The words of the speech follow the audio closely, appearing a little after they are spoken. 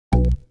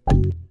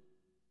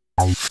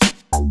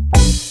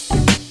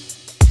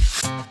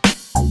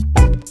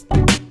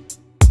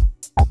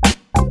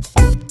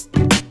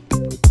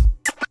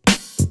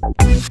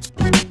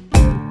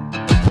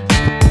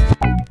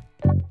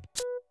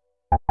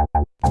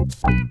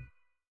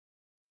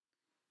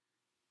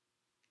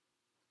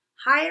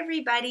Hi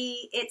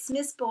everybody, it's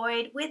Miss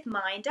Boyd with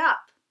MindUp.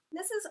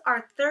 This is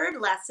our third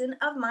lesson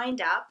of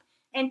MindUp,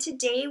 and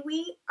today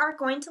we are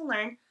going to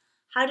learn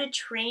how to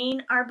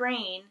train our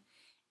brain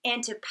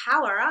and to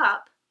power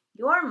up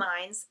your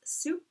mind's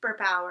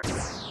superpowers.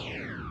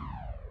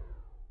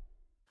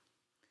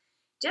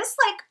 Just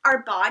like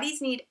our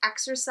bodies need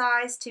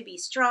exercise to be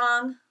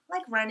strong,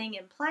 like running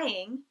and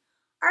playing,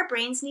 our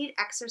brains need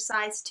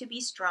exercise to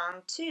be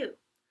strong too.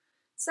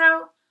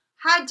 So,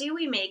 how do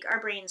we make our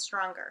brains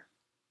stronger?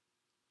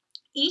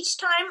 Each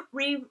time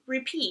we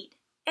repeat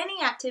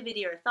any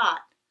activity or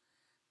thought,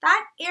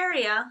 that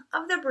area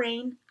of the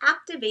brain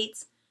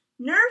activates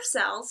nerve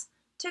cells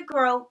to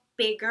grow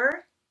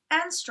bigger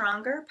and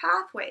stronger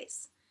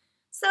pathways.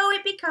 So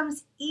it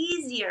becomes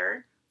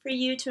easier for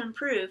you to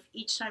improve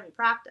each time you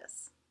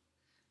practice.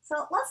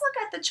 So let's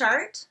look at the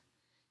chart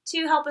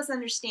to help us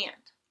understand.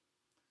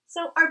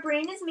 So our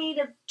brain is made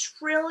of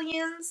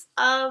trillions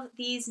of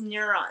these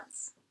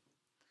neurons.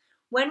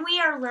 When we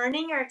are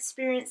learning or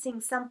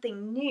experiencing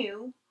something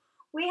new,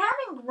 we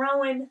haven't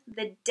grown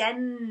the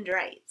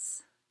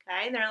dendrites.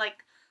 Okay, they're like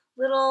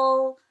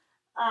little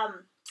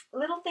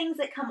things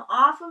that come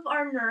off of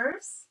our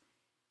nerves.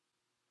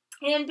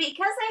 And because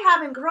they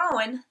haven't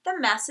grown, the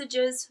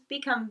messages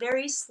become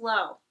very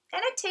slow.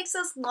 And it takes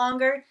us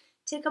longer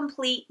to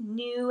complete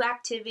new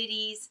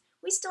activities.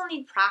 We still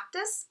need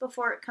practice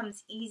before it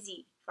comes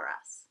easy for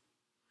us.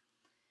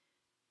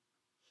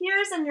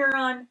 Here's a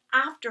neuron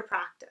after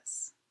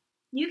practice.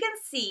 You can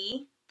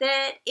see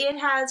that it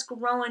has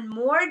grown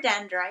more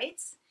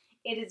dendrites.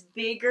 It is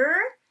bigger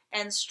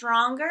and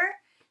stronger.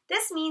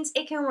 This means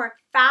it can work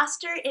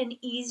faster and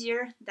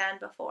easier than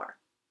before.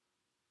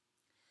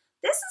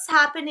 This is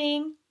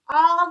happening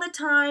all the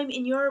time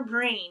in your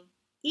brain,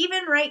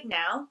 even right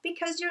now,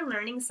 because you're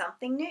learning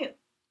something new.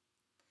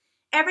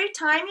 Every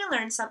time you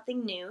learn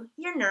something new,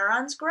 your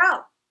neurons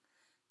grow.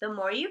 The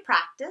more you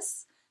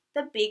practice,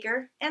 the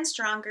bigger and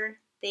stronger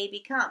they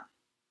become.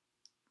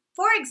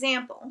 For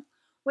example,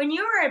 when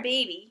you were a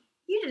baby,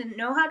 you didn't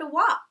know how to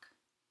walk.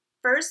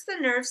 First, the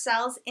nerve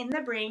cells in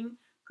the brain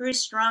grew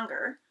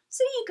stronger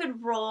so you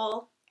could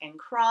roll and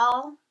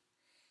crawl.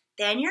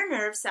 Then your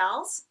nerve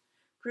cells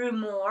grew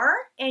more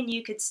and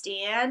you could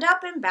stand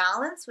up and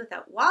balance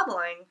without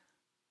wobbling.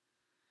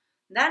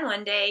 Then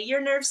one day, your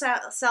nerve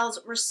cells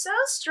were so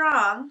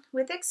strong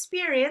with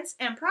experience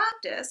and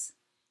practice,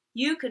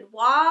 you could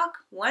walk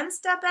one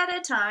step at a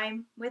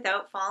time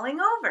without falling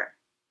over.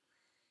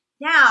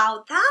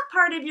 Now, that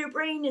part of your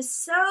brain is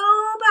so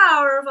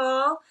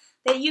powerful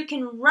that you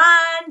can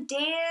run,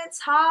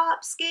 dance,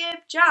 hop,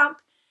 skip,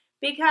 jump,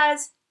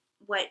 because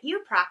what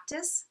you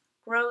practice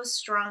grows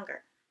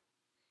stronger.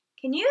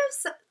 Can you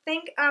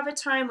think of a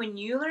time when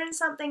you learned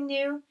something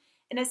new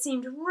and it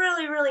seemed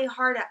really, really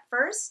hard at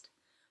first,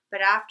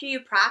 but after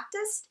you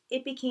practiced,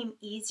 it became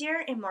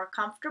easier and more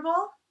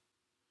comfortable?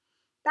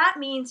 That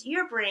means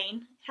your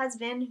brain has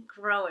been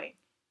growing.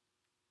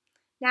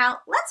 Now,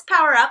 let's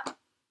power up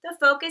the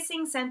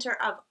focusing center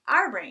of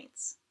our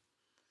brains.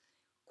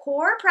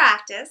 Core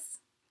practice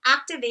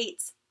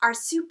activates our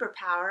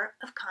superpower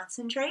of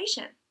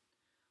concentration.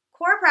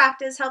 Core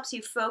practice helps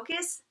you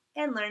focus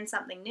and learn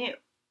something new.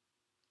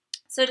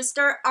 So to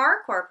start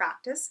our core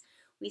practice,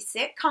 we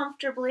sit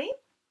comfortably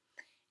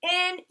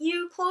and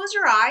you close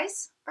your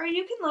eyes, or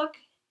you can look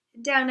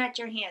down at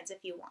your hands if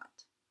you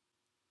want.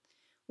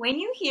 When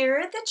you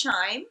hear the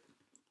chime,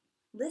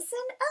 listen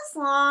as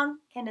long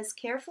and as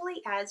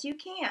carefully as you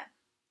can.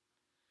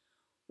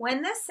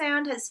 When the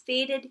sound has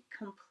faded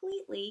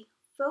completely,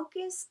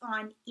 focus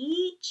on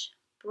each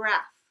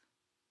breath.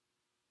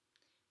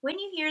 When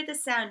you hear the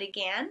sound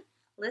again,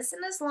 listen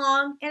as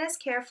long and as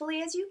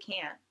carefully as you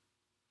can.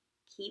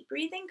 Keep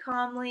breathing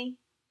calmly,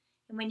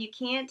 and when you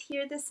can't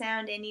hear the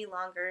sound any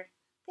longer,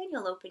 then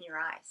you'll open your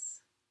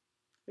eyes.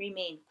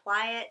 Remain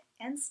quiet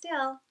and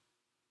still.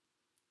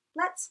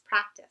 Let's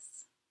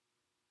practice.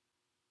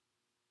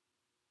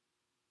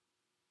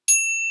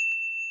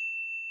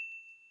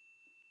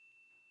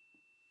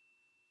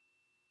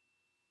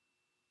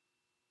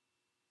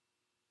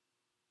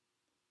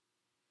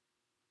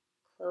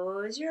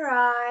 Close your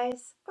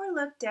eyes or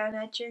look down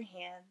at your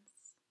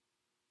hands.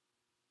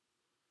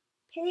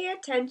 Pay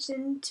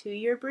attention to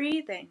your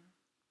breathing.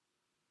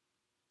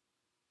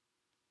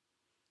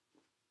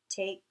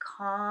 Take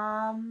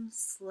calm,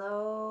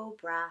 slow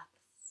breaths.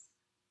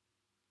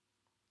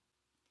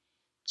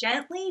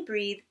 Gently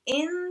breathe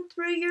in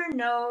through your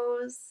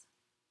nose,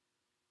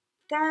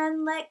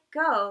 then let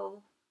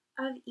go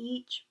of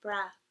each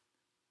breath.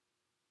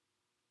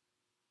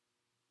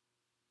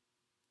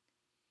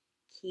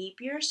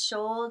 Keep your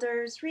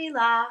shoulders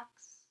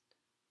relaxed.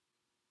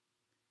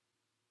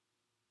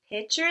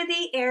 Picture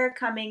the air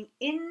coming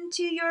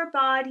into your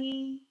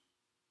body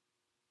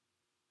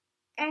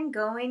and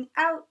going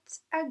out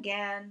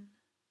again.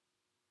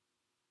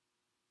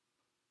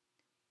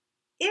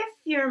 If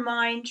your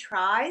mind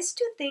tries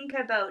to think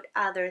about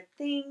other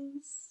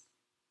things,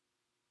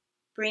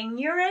 bring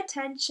your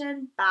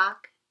attention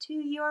back to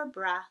your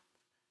breath.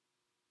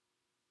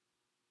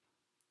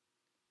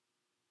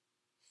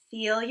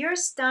 Feel your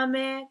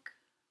stomach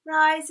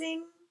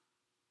rising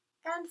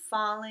and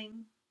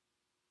falling.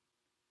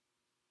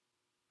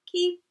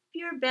 Keep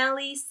your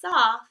belly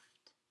soft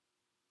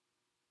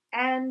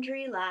and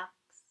relaxed.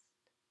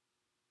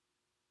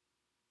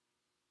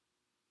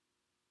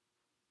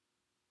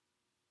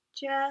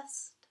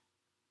 Just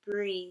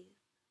breathe.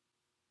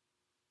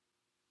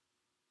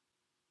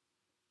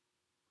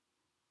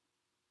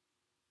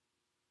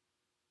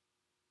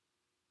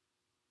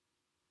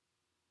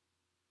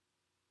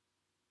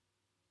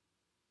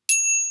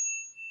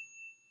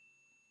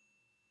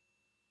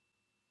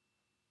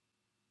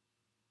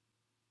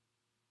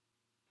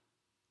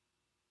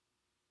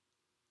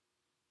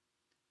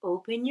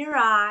 Open your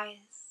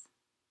eyes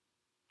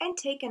and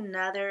take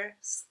another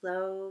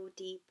slow,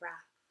 deep breath.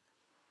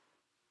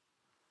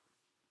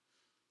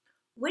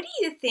 What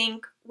do you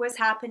think was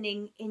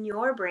happening in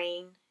your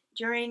brain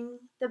during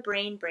the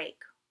brain break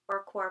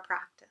or core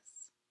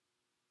practice?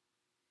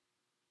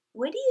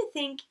 What do you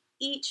think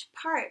each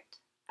part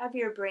of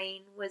your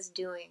brain was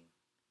doing?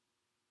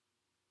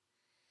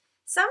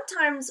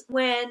 Sometimes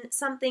when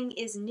something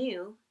is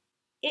new,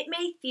 it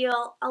may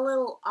feel a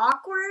little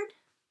awkward,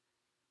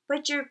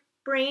 but your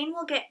brain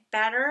will get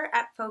better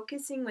at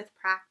focusing with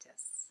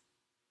practice.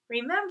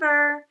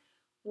 Remember,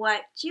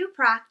 what you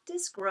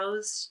practice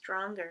grows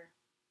stronger.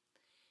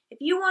 If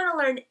you want to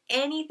learn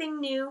anything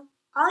new,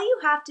 all you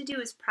have to do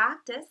is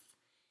practice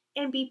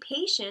and be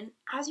patient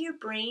as your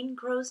brain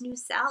grows new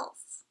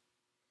cells.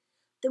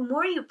 The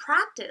more you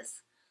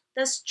practice,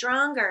 the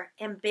stronger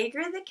and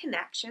bigger the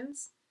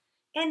connections,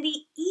 and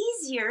the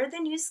easier the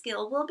new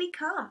skill will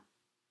become.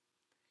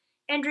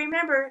 And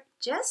remember,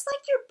 just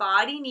like your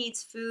body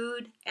needs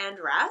food and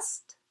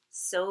rest,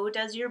 so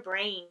does your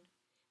brain.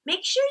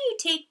 Make sure you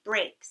take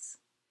breaks.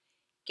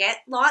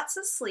 Get lots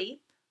of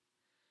sleep,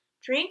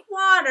 drink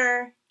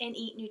water, and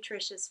eat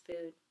nutritious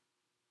food.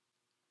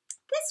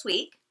 This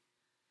week,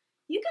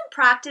 you can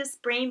practice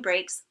brain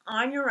breaks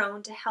on your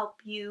own to help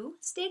you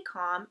stay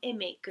calm and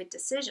make good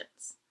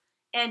decisions,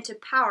 and to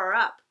power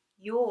up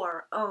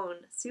your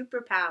own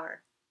superpower.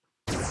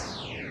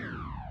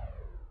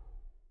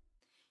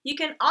 You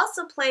can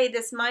also play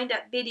this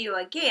MindUp video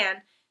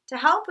again to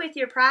help with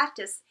your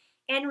practice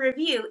and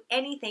review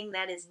anything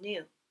that is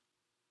new.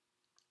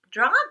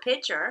 Draw a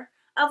picture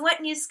of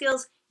what new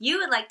skills you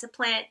would like to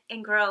plant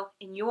and grow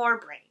in your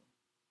brain.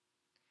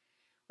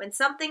 When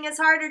something is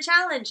hard or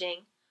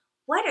challenging,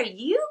 what are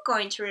you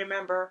going to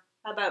remember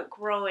about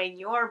growing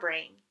your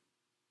brain?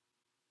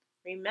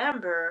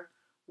 Remember,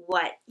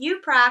 what you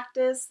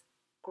practice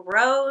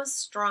grows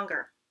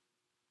stronger.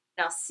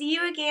 I'll see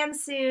you again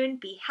soon.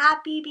 Be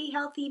happy, be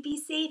healthy, be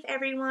safe,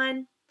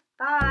 everyone.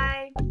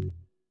 Bye.